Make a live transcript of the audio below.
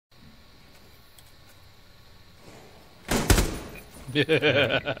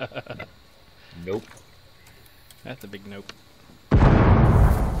Nope. That's a big nope.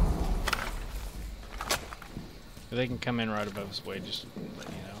 They can come in right above us, Wade, just let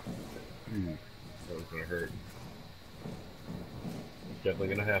you know. That was gonna hurt. It's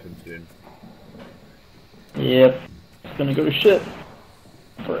definitely gonna happen soon. Yep. It's gonna go to shit.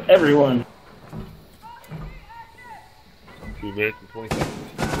 For everyone. 2 minutes and 20 seconds.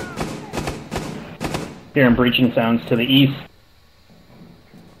 Hearing breaching sounds to the east.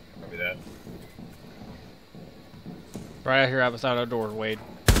 Copy that. Right out here outside our door, Wade.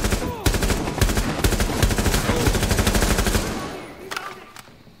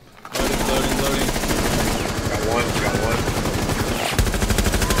 Loading. Got one.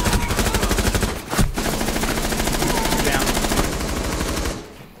 Down.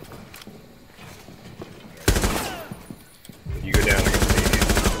 You go down, I can see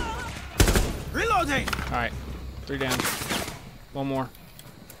you. Reloading! Alright. 3 down. 1 more.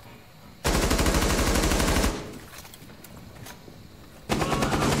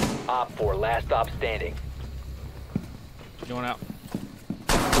 Op 4, last stop standing. Going out.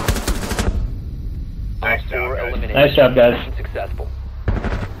 Nice Op 4 job, guys. eliminated. Nice job, guys. Mission successful.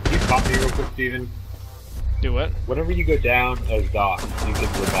 Can you pop me real quick, Steven? Do what? Whenever you go down as Doc, you can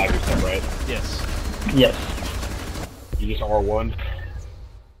revive yourself, right? Yes. Yes. You just R1.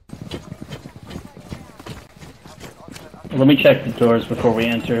 Let me check the doors before we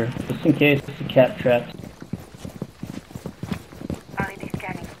enter, just in case the cat traps. LED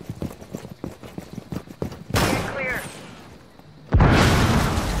scanning. Clear.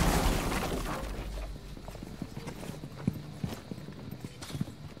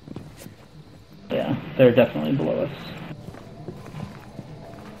 Yeah, they're definitely below us.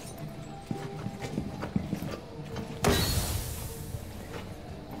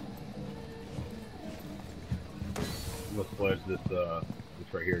 Let's flash this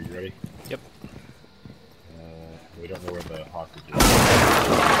right here. You ready? Yep. We don't know where the hostage is.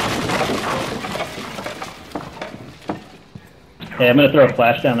 Hey, I'm gonna throw a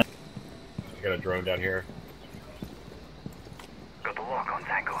flash down there. I got a drone down here. Got the lock on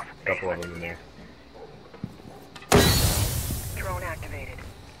tangos. A couple of them in there. Drone activated.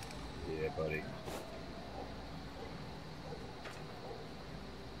 Yeah, buddy.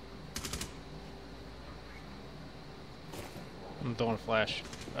 I'm throwing a flash.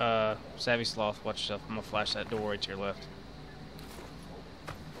 Savvy Sloth, watch yourself. I'm gonna flash that door right to your left.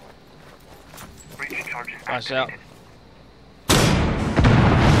 Breaching charges Flash out. activated.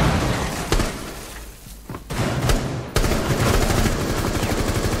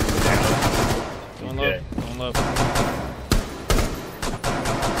 Going low. Okay. Going low.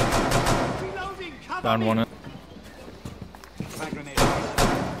 Reloading! Cover Down me! one. Frag grenade.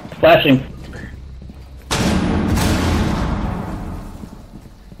 Flashing.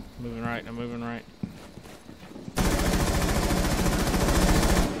 Moving right. I'm moving right.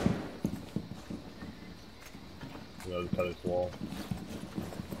 The other side of this wall.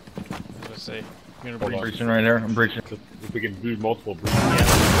 Let's see. I'm gonna Hold breach. on. Breaching right here. I'm breaching. If we can do multiple breaches.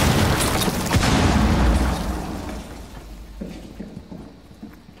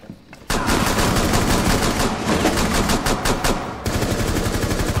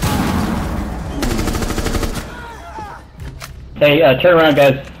 Hey, turn around,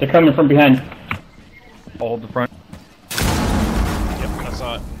 guys. They're coming from behind. I'll hold the front. Yep, I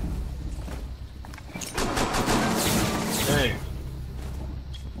saw it. Dang.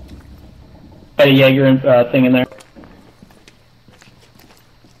 Hey, yeah, you're in thing in there.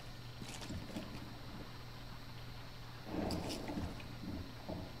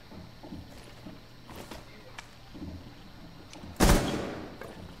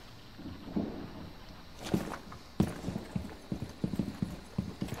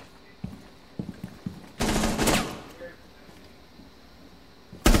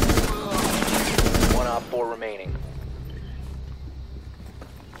 One Op 4 remaining.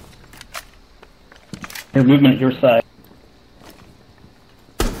 Your movement at your side.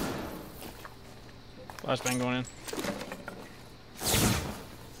 Flashbang going in.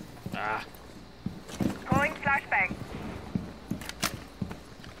 Ah. Calling flashbang.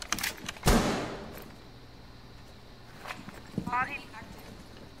 Battery active.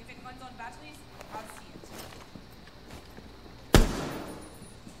 If it runs on batteries, I'll see it.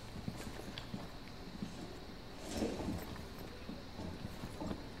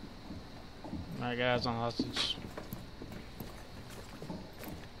 Alright, guys, on hostage.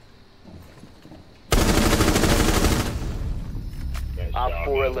 Nice Op job,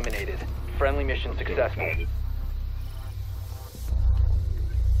 4 man. eliminated. Friendly mission So successful. excited.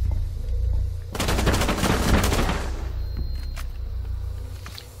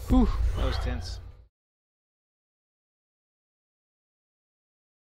 Whew, that was tense.